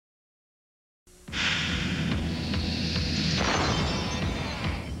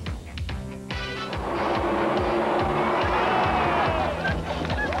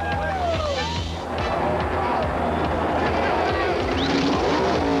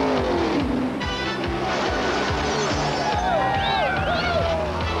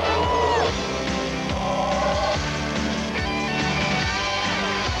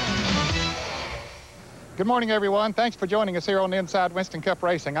Good morning, everyone. Thanks for joining us here on the Inside Winston Cup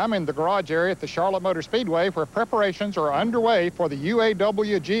Racing. I'm in the garage area at the Charlotte Motor Speedway where preparations are underway for the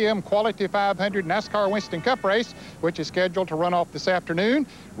UAW GM Quality 500 NASCAR Winston Cup race, which is scheduled to run off this afternoon.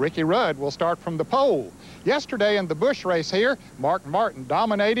 Ricky Rudd will start from the pole. Yesterday in the Busch race here, Mark Martin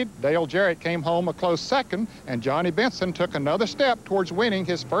dominated, Dale Jarrett came home a close second, and Johnny Benson took another step towards winning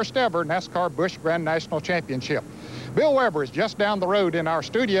his first ever NASCAR Busch Grand National Championship. Bill Weber is just down the road in our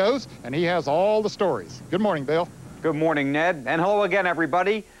studios, and he has all the stories. Good morning, Bill. Good morning, Ned. And hello again,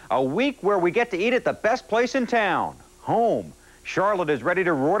 everybody. A week where we get to eat at the best place in town, home. Charlotte is ready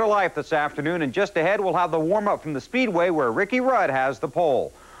to roar to life this afternoon, and just ahead we'll have the warm-up from the Speedway where Ricky Rudd has the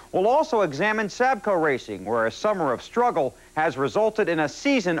pole. We'll also examine Sabco Racing, where a summer of struggle has resulted in a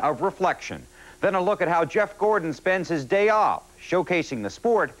season of reflection. Then a look at how Jeff Gordon spends his day off, showcasing the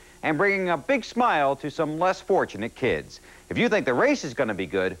sport and bringing a big smile to some less fortunate kids. If you think the race is going to be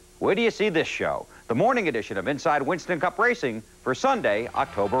good, where do you see this show? The morning edition of Inside Winston Cup Racing for Sunday,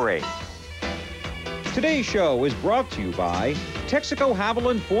 October 8th. Today's show is brought to you by Texaco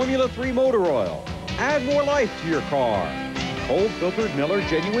Haviland Formula 3 Motor Oil. Add more life to your car. Cold filtered Miller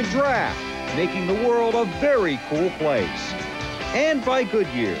Genuine Draft, making the world a very cool place. And by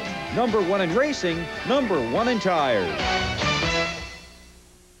Goodyear, #1 in racing, #1 in tires.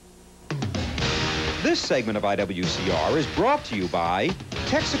 This segment of IWCR is brought to you by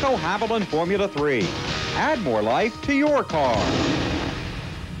Texaco Haviland Formula 3. Add more life to your car.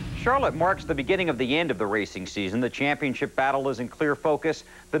 Charlotte marks the beginning of the end of the racing season. The championship battle is in clear focus.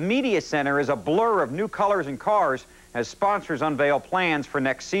 The media center is a blur of new colors and cars as sponsors unveil plans for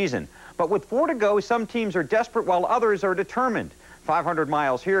next season. But with 4 to go, some teams are desperate while others are determined. 500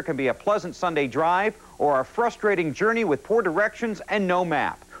 miles here can be a pleasant Sunday drive or a frustrating journey with poor directions and no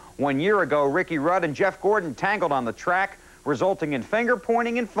map. 1 year ago, Ricky Rudd and Jeff Gordon tangled on the track, resulting in finger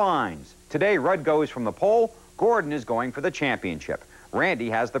pointing and fines. Today, Rudd goes from the pole. Gordon is going for the championship.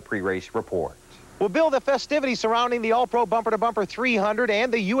 Randy has the pre-race report. Well, Bill, the festivities surrounding the All-Pro Bumper-to-Bumper 300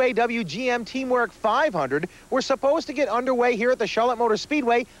 and the UAW GM Teamwork 500 were supposed to get underway here at the Charlotte Motor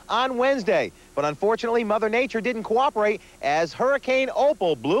Speedway on Wednesday. But unfortunately, Mother Nature didn't cooperate as Hurricane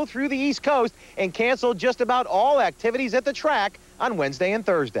Opal blew through the East Coast and canceled just about all activities at the track on Wednesday and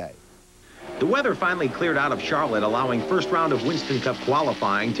Thursday. The weather finally cleared out of Charlotte, allowing first round of Winston Cup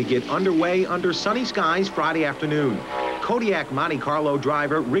qualifying to get underway under sunny skies Friday afternoon. Kodiak Monte Carlo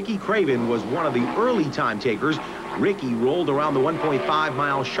driver Ricky Craven was one of the early time takers. Ricky rolled around the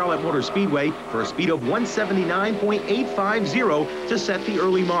 1.5-mile Charlotte Motor Speedway for a speed of 179.850 to set the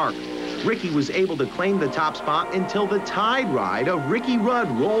early mark. Ricky was able to claim the top spot until the tide ride of Ricky Rudd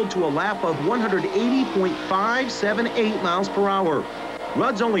rolled to a lap of 180.578 miles per hour.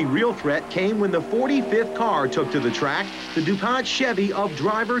 Rudd's only real threat came when the 45th car took to the track, the DuPont Chevy of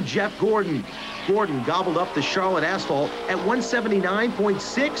driver Jeff Gordon. Gordon gobbled up the Charlotte asphalt at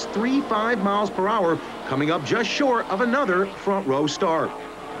 179.635 miles per hour, coming up just short of another front row start.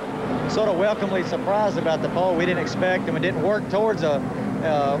 Sort of welcomely surprised about the pole. We didn't expect, and we didn't work towards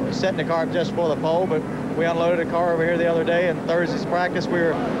setting the car up just for the pole, but we unloaded a car over here the other day, and Thursday's practice we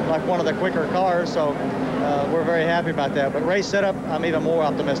were like one of the quicker cars, so we're very happy about that. But race setup, I'm even more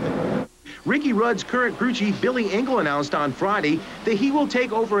optimistic. Ricky Rudd's current crew chief, Billy Engel, announced on Friday that he will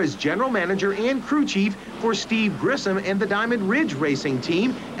take over as general manager and crew chief for Steve Grissom and the Diamond Ridge Racing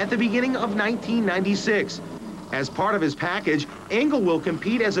team at the beginning of 1996. As part of his package, Engel will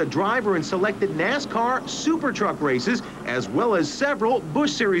compete as a driver in selected NASCAR Super Truck races, as well as several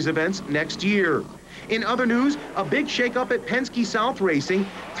Busch Series events next year. In other news, a big shakeup at Penske South Racing.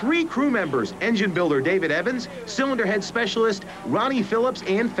 3 crew members, engine builder David Evans, cylinder head specialist Ronnie Phillips,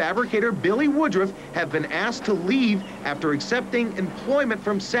 and fabricator Billy Woodruff, have been asked to leave after accepting employment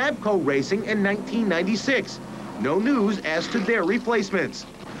from Sabco Racing in 1996. No news as to their replacements.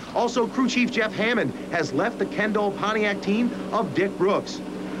 Also, crew chief Jeff Hammond has left the Kendall Pontiac team of Dick Brooks.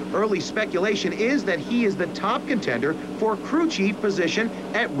 Early speculation is that he is the top contender for crew chief position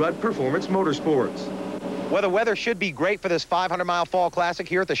at Rudd Performance Motorsports. Well, the weather should be great for this 500-mile fall classic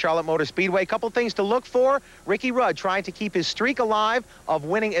here at the Charlotte Motor Speedway. Couple things to look for. Ricky Rudd trying to keep his streak alive of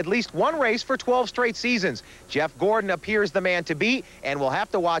winning at least one race for 12 straight seasons. Jeff Gordon appears the man to beat, and we'll have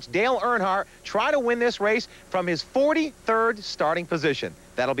to watch Dale Earnhardt try to win this race from his 43rd starting position.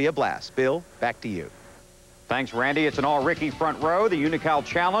 That'll be a blast. Bill, back to you. Thanks, Randy. It's an all-Ricky front row. The Unocal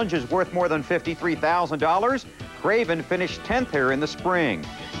Challenge is worth more than $53,000. Craven finished 10th here in the spring.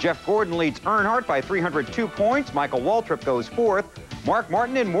 Jeff Gordon leads Earnhardt by 302 points. Michael Waltrip goes 4th. Mark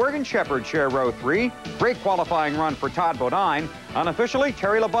Martin and Morgan Shepherd share row 3. Great qualifying run for Todd Bodine. Unofficially,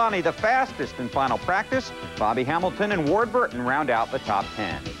 Terry Labonte the fastest in final practice. Bobby Hamilton and Ward Burton round out the top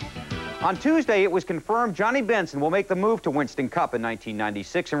 10. On Tuesday, it was confirmed Johnny Benson will make the move to Winston Cup in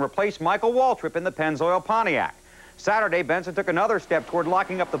 1996 and replace Michael Waltrip in the Pennzoil Pontiac. Saturday, Benson took another step toward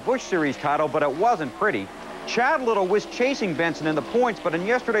locking up the Busch Series title, but it wasn't pretty. Chad Little was chasing Benson in the points, but in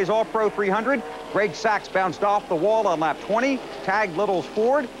yesterday's All-Pro 300, Greg Sachs bounced off the wall on lap 20, tagged Little's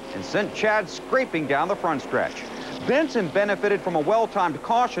Ford, and sent Chad scraping down the front stretch. Benson benefited from a well-timed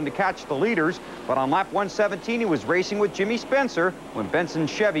caution to catch the leaders, but on lap 117, he was racing with Jimmy Spencer when Benson's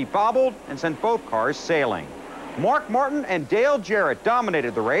Chevy bobbled and sent both cars sailing. Mark Martin and Dale Jarrett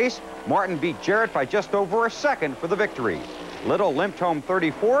dominated the race. Martin beat Jarrett by just over a second for the victory. Little limped home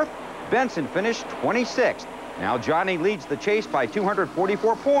 34th. Benson finished 26th. Now Johnny leads the chase by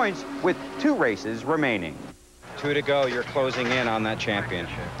 244 points with 2 races remaining. 2 to go, you're closing in on that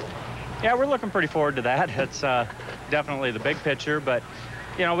championship. Yeah, we're looking pretty forward to that. It's definitely the big picture, but,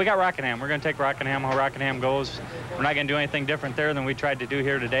 you know, we got Rockingham. We're going to take Rockingham how Rockingham goes. We're not going to do anything different there than we tried to do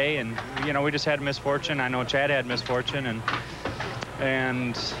here today, and, you know, we just had misfortune. I know Chad had misfortune,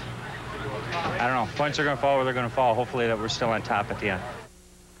 and I don't know. Points are going to fall where they're going to fall. Hopefully that we're still on top at the end.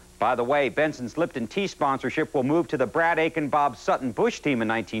 By the way, Benson's Lipton Tea sponsorship will move to the Brad Aiken Bob Sutton Busch team in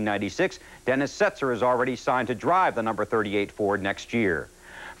 1996. Dennis Setzer is already signed to drive the number 38 Ford next year.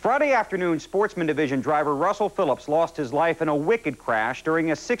 Friday afternoon, Sportsman Division driver Russell Phillips lost his life in a wicked crash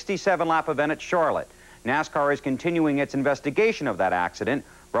during a 67-lap event at Charlotte. NASCAR is continuing its investigation of that accident.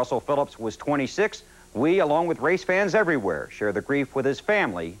 Russell Phillips was 26. We, along with race fans everywhere, share the grief with his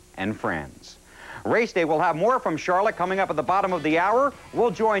family and friends. Race day will have more from Charlotte coming up at the bottom of the hour. We'll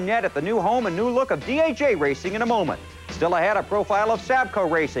join Ned at the new home and new look of DHA Racing in a moment. Still ahead, a profile of Sabco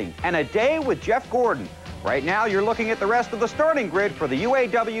Racing and a day with Jeff Gordon. Right now, you're looking at the rest of the starting grid for the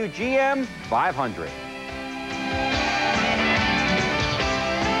UAW GM 500.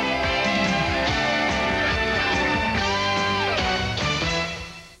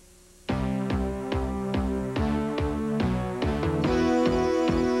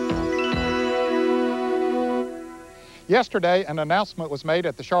 Yesterday, an announcement was made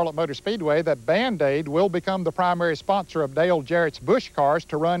at the Charlotte Motor Speedway that Band-Aid will become the primary sponsor of Dale Jarrett's Busch cars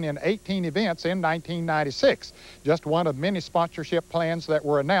to run in 18 events in 1996. Just one of many sponsorship plans that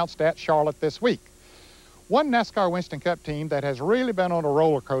were announced at Charlotte this week. One NASCAR Winston Cup team that has really been on a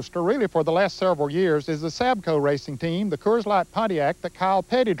roller coaster, really for the last several years, is the Sabco Racing team, the Coors Light Pontiac that Kyle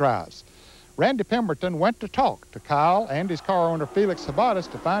Petty drives. Randy Pemberton went to talk to Kyle and his car owner Felix Sabates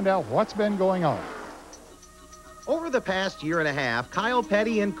to find out what's been going on. Over the past year and a half, Kyle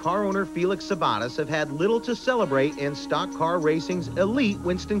Petty and car owner Felix Sabates have had little to celebrate in stock car racing's elite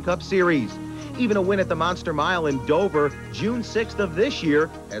Winston Cup Series. Even a win at the Monster Mile in Dover, June 6th of this year,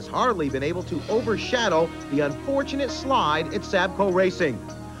 has hardly been able to overshadow the unfortunate slide at Sabco Racing.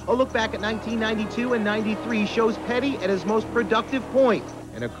 A look back at 1992 and 93 shows Petty at his most productive point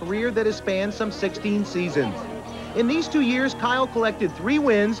in a career that has spanned some 16 seasons. In these 2 years, Kyle collected 3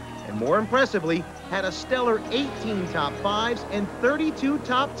 wins and, more impressively, had a stellar 18 top 5s and 32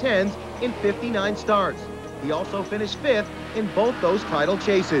 top 10s in 59 starts. He also finished 5th in both those title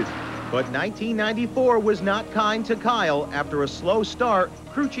chases. But 1994 was not kind to Kyle. After a slow start,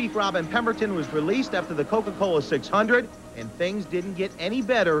 crew chief Robin Pemberton was released after the Coca-Cola 600, and things didn't get any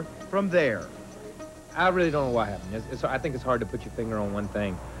better from there. I really don't know what happened. I think it's hard to put your finger on one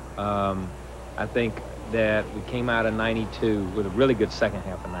thing. I think that we came out of 92 with a really good second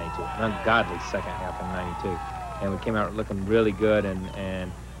half of 92, an ungodly second half of 92. And we came out looking really good,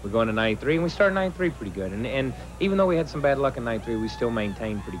 and we're going to 93, and we started 93 pretty good. And even though we had some bad luck in 93, we still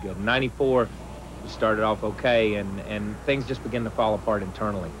maintained pretty good. In 94, we started off okay, and things just began to fall apart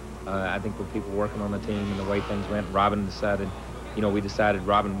internally. I think with people working on the team and the way things went, Robin decided, we decided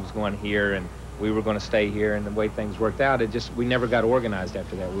Robin was going here, and we were going to stay here, and the way things worked out, we never got organized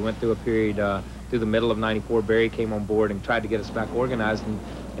after that. We went through a period, through the middle of 94, Barry came on board and tried to get us back organized,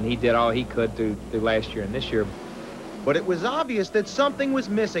 and he did all he could through last year and this year. But it was obvious that something was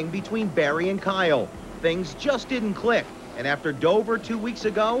missing between Barry and Kyle. Things just didn't click, and after Dover 2 weeks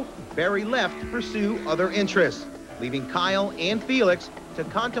ago, Barry left to pursue other interests, leaving Kyle and Felix to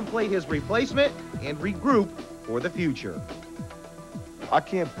contemplate his replacement and regroup for the future. I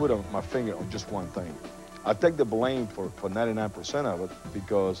can't put my finger on just one thing. I take the blame for 99% of it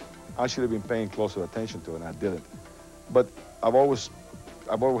because I should have been paying closer attention to it, and I didn't. But I've always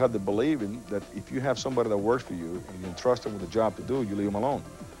had the believing that if you have somebody that works for you and you entrust them with a job to do, you leave them alone.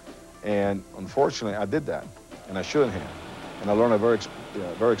 And unfortunately, I did that, and I shouldn't have. And I learned a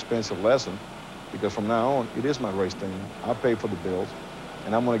very expensive lesson, because from now on, it is my race team. I pay for the bills,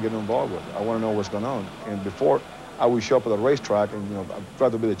 and I'm going to get involved with it. I want to know what's going on. And before, I would show up at the racetrack and, I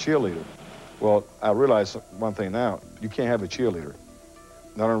tried to be the cheerleader. Well, I realize one thing now: you can't have a cheerleader.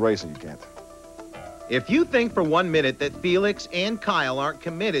 Not in racing, you can't. If you think for 1 minute that Felix and Kyle aren't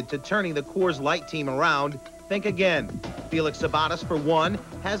committed to turning the Coors Light team around, think again. Felix Sabates, for one,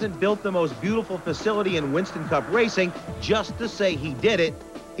 hasn't built the most beautiful facility in Winston Cup racing just to say he did it.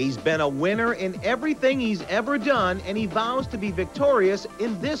 He's been a winner in everything he's ever done, and he vows to be victorious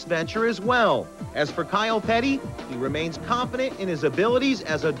in this venture as well. As for Kyle Petty, he remains confident in his abilities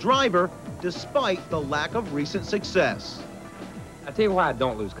as a driver despite the lack of recent success. I tell you why I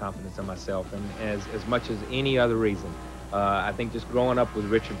don't lose confidence in myself, and as much as any other reason. I think just growing up with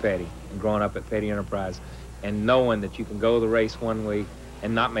Richard Petty and growing up at Petty Enterprise and knowing that you can go to the race one week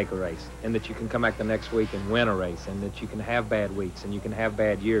and not make a race, and that you can come back the next week and win a race, and that you can have bad weeks and you can have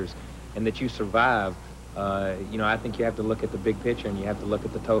bad years, and that you survive. You know, I think you have to look at the big picture, and you have to look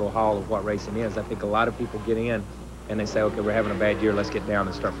at the total haul of what racing is. I think a lot of people get in and they say, okay, we're having a bad year, let's get down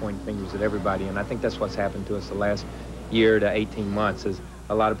and start pointing fingers at everybody. And I think that's what's happened to us the last year to 18 months is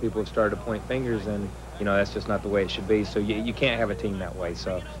a lot of people have started to point fingers, and you know, that's just not the way it should be. So you can't have a team that way.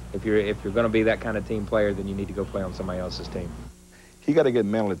 So if you're going to be that kind of team player, then you need to go play on somebody else's team. He got to get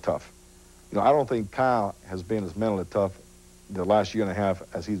mentally tough. You know, I don't think Kyle has been as mentally tough the last year and a half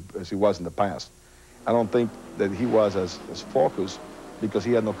as he was in the past. I don't think that he was as focused because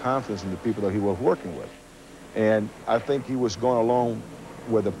he had no confidence in the people that he was working with. And I think he was going along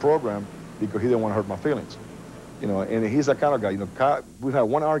with the program because he didn't want to hurt my feelings. You know, and he's that kind of guy. You know, Kyle, we had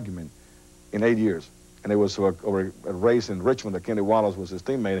one argument in 8 years, and it was over a race in Richmond that Kenny Wallace was his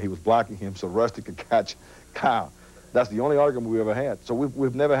teammate, and he was blocking him so Rusty could catch Kyle. That's the only argument we ever had. So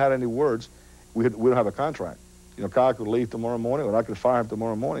we've never had any words. We don't have a contract. You know, Kyle could leave tomorrow morning, or I could fire him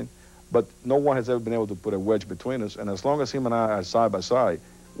tomorrow morning, but no one has ever been able to put a wedge between us. And as long as him and I are side by side,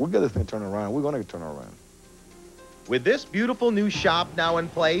 we'll get this thing turned around. We're going to turn it around. With this beautiful new shop now in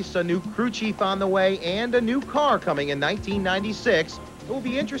place, a new crew chief on the way, and a new car coming in 1996, it will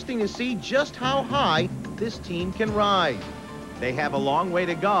be interesting to see just how high this team can ride. They have a long way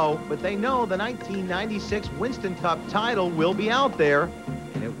to go, but they know the 1996 Winston Cup title will be out there,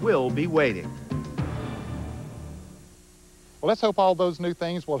 and it will be waiting. Well, let's hope all those new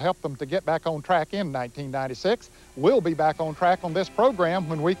things will help them to get back on track in 1996. We'll be back on track on this program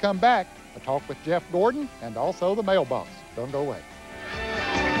when we come back to talk with Jeff Gordon and also the mailbox. Don't go away.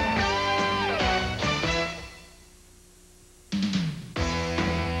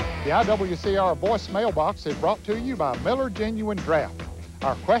 The IWCR Voice Mailbox is brought to you by Miller Genuine Draft.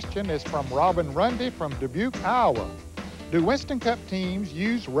 Our question is from Robin Rundy from Dubuque, Iowa. Do Winston Cup teams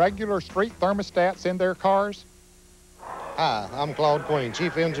use regular street thermostats in their cars? Hi, I'm Claude Queen,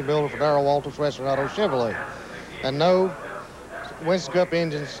 Chief Engine Builder for Darrell Walters, Western Auto Chevrolet. And no, Winston Cup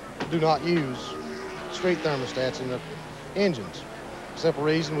engines do not use street thermostats in the engines. Simple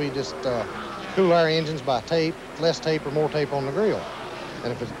reason, we just cool our engines by tape, less tape or more tape on the grill.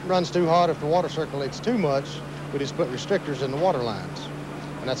 And if it runs too hot, if the water circulates too much, we just put restrictors in the water lines.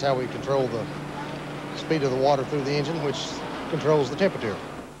 And that's how we control the speed of the water through the engine, which controls the temperature.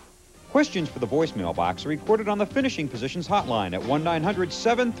 Questions for the voicemail box are recorded on the Finishing Positions hotline at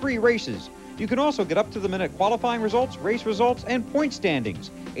 1-900-73-RACES. You can also get up-to-the-minute qualifying results, race results, and point standings.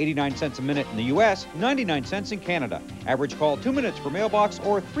 89 cents a minute in the U.S., 99 cents in Canada. Average call 2 minutes for mailbox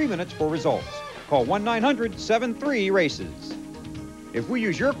or 3 minutes for results. Call 1-900-73-RACES. If we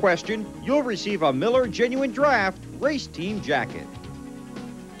use your question, you'll receive a Miller Genuine Draft Race Team Jacket.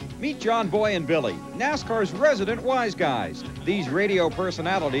 Meet John Boy and Billy, NASCAR's resident wise guys. These radio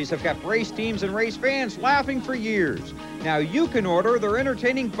personalities have kept race teams and race fans laughing for years. Now you can order their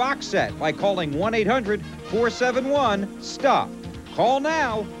entertaining box set by calling 1-800-471-STOP. Call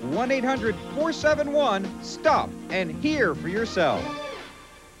now, 1-800-471-STOP, and hear for yourself.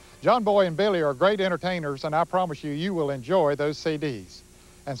 John Boy and Billy are great entertainers, and I promise you, you will enjoy those CDs.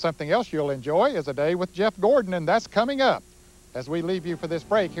 And something else you'll enjoy is a day with Jeff Gordon, and that's coming up. As we leave you for this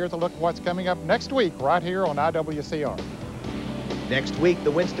break, here's a look at what's coming up next week right here on IWCR. Next week,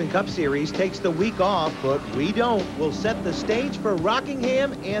 the Winston Cup Series takes the week off, but we don't. We'll set the stage for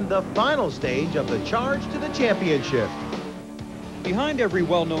Rockingham and the final stage of the Charge to the Championship. Behind every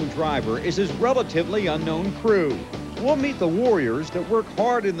well-known driver is his relatively unknown crew. We'll meet the warriors that work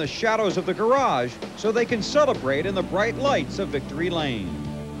hard in the shadows of the garage so they can celebrate in the bright lights of Victory Lane.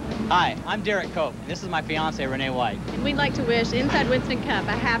 Hi, I'm Derek Cope. This is my fiance, Renee White. And we'd like to wish Inside Winston Cup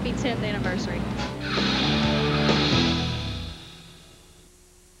a happy 10th anniversary.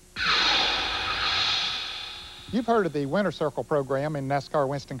 You've heard of the Winter Circle program in NASCAR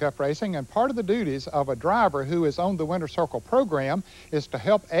Winston Cup racing, and part of the duties of a driver who is on the Winter Circle program is to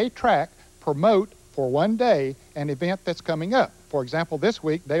help a track promote for one day an event that's coming up. For example, this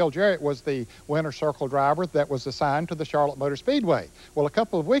week, Dale Jarrett was the winner circle driver that was assigned to the Charlotte Motor Speedway. Well, a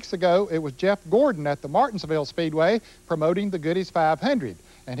couple of weeks ago, it was Jeff Gordon at the Martinsville Speedway promoting the Goodies 500.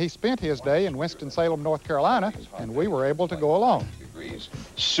 And he spent his day in Winston-Salem, North Carolina, and we were able to go along.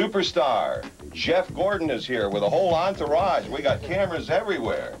 Superstar Jeff Gordon is here with a whole entourage. We got cameras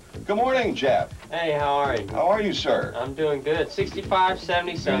everywhere. Good morning, Jeff. Hey, how are you? How are you, sir? I'm doing good. 65,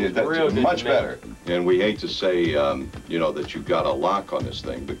 70 sounds That's real good much to me. better. And we hate to say, you know, that you got a lock on this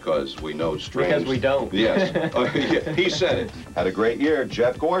thing because we know strange. Because we don't. Yes. Yeah, he said it. Had a great year,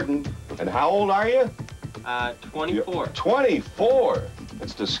 Jeff Gordon. And how old are you? 24. 24?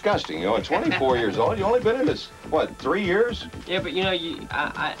 That's disgusting. You know, at 24 years old, you only been in this, what, 3 years? Yeah, but you know,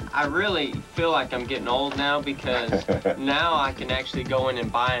 I really feel like I'm getting old now because now I can actually go in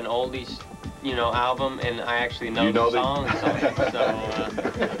and buy an oldies, you know, album, and I actually know the songs on it.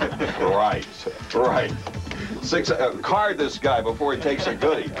 So, Right, right. Card this guy before he takes a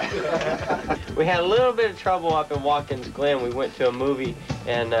goodie. we had a little bit of trouble up in Watkins Glen. We went to a movie,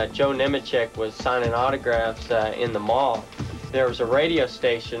 and Joe Nemechek was signing autographs in the mall. There was a radio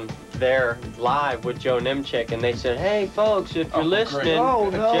station there live with Joe Nemechek, and they said, hey, folks, if you're listening,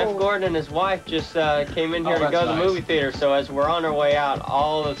 Jeff Gordon and his wife just came in here to go to the movie theater. So as we're on our way out,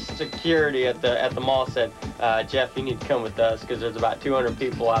 all the security at the mall said, Jeff, you need to come with us because there's about 200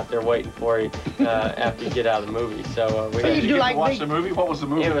 people out there waiting for you after you get out of the movie. So we had to watch the movie? What was the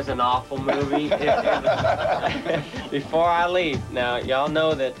movie? It was an awful movie. Before I leave, now, y'all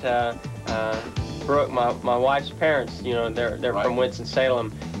know that Brooke, my wife's parents, you know, they're from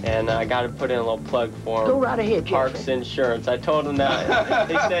Winston-Salem, and I got to put in a little plug for them. Go right ahead, Parks Insurance. I told him that.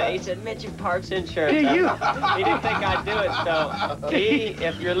 He said, mention Parks Insurance. Do you? He didn't think I'd do it, so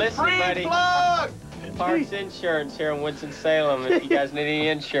if you're listening, buddy, Parks Insurance here in Winston-Salem, if you guys need any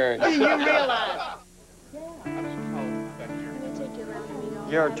insurance. Do you realize?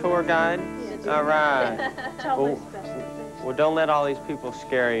 You're a tour guide? All right. Well, don't let all these people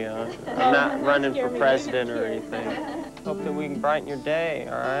scare you. Huh? I'm not running for president or anything. Hope that we can brighten your day,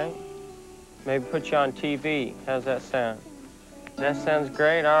 all right? Maybe put you on TV. How's that sound? That sounds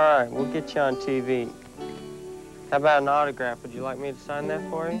great. All right, we'll get you on TV. How about an autograph? Would you like me to sign that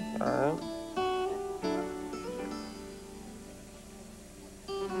for you? All right.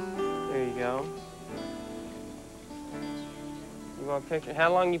 There you go. You want a picture?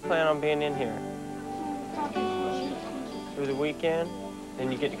 How long you plan on being in here? Through the weekend?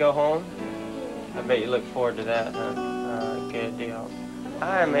 Then you get to go home? I bet you look forward to that, huh? Good deal.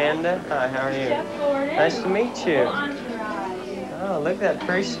 Hi, Amanda. Hi, how are you? Jeff Gordon. Nice to meet you. Oh, look at that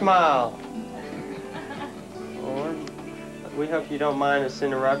pretty smile. Well, we hope you don't mind us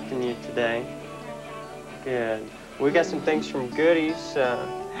interrupting you today. Good. We got some things from Goodies.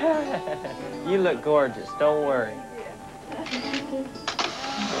 You look gorgeous. Don't worry.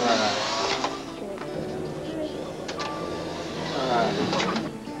 All right.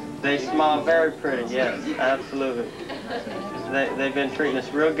 They smile very pretty, yes, absolutely. They've been treating us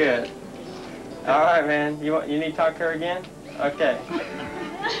real good. All right, man. You need to talk to her again? Okay.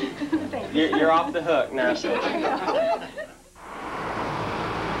 You're off the hook now.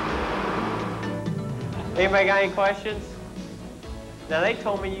 Anybody got any questions? Now, they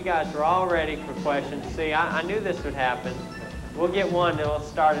told me you guys were all ready for questions. See, I knew this would happen. We'll get one, and we'll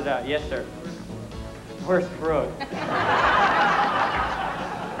start it up. Yes, sir. Where's Brooke?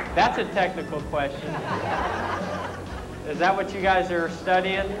 That's a technical question. Is that what you guys are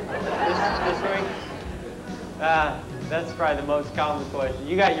studying this week? That's probably the most common question.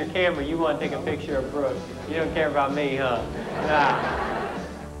 You got your camera, you want to take a picture of Brooke. You don't care about me, huh?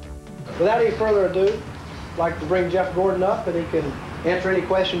 Without any further ado, I'd like to bring Jeff Gordon up, and he can answer any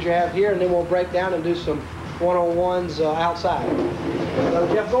questions you have here, and then we'll break down and do some one-on-ones outside. So,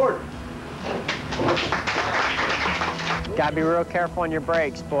 Jeff Gordon. Gotta be real careful on your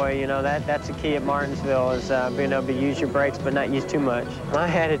brakes, boy. You know, that's the key at Martinsville, is being able to use your brakes but not use too much. My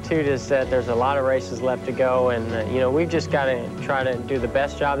attitude is that there's a lot of races left to go, and, you know, we've just got to try to do the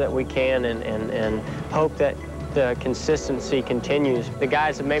best job that we can and hope that the consistency continues. The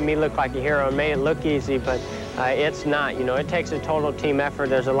guys have made me look like a hero and made it look easy, but it's not. You know, it takes a total team effort.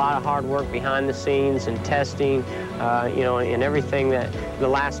 There's a lot of hard work behind the scenes and testing, you know, and everything that the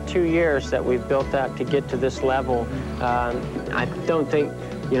last 2 years that we've built up to get to this level. I don't think,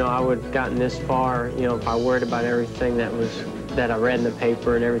 you know, I would have gotten this far, you know, if I worried about everything that I read in the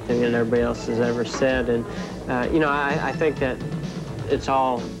paper and everything that everybody else has ever said. And, you know, I think that it's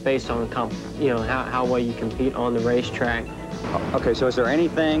all based on, you know, how well you compete on the racetrack. Okay, so is there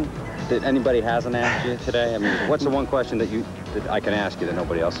anything that anybody hasn't asked you today? I mean, what's the one question that I can ask you that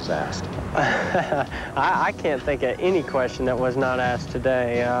nobody else has asked? I can't think of any question that was not asked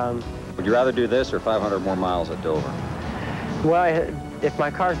today. Would you rather do this or 500 more miles at Dover? Well, if my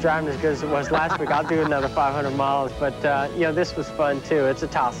car's driving as good as it was last week, I'll do another 500 miles. But, you know, this was fun, too. It's a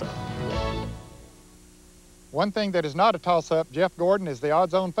toss-up. One thing that is not a toss-up, Jeff Gordon is the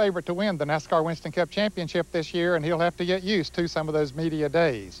odds-on favorite to win the NASCAR Winston Cup Championship this year, and he'll have to get used to some of those media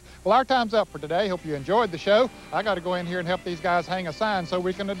days. Well, our time's up for today. Hope you enjoyed the show. I got to go in here and help these guys hang a sign so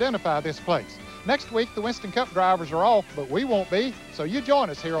we can identify this place. Next week, the Winston Cup drivers are off, but we won't be, so you join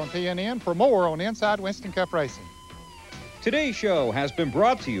us here on TNN for more on Inside Winston Cup Racing. Today's show has been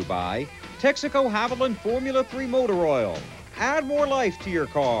brought to you by Texaco Haviland Formula 3 Motor Oil. Add more life to your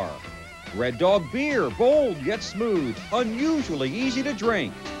car. Red Dog Beer, bold yet smooth, unusually easy to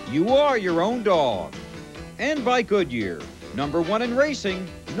drink. You are your own dog. And by Goodyear, #1 in racing,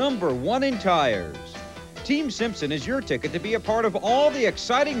 #1 in tires. Team Simpson is your ticket to be a part of all the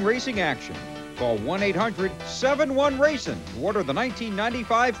exciting racing action. Call 1-800-71-RACIN to order the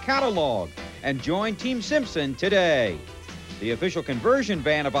 1995 catalog and join Team Simpson today. The official conversion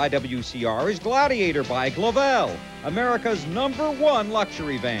van of IWCR is Gladiator by Glavelle, America's #1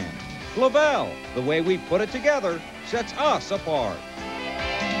 luxury van. Glavelle, the way we put it together, sets us apart.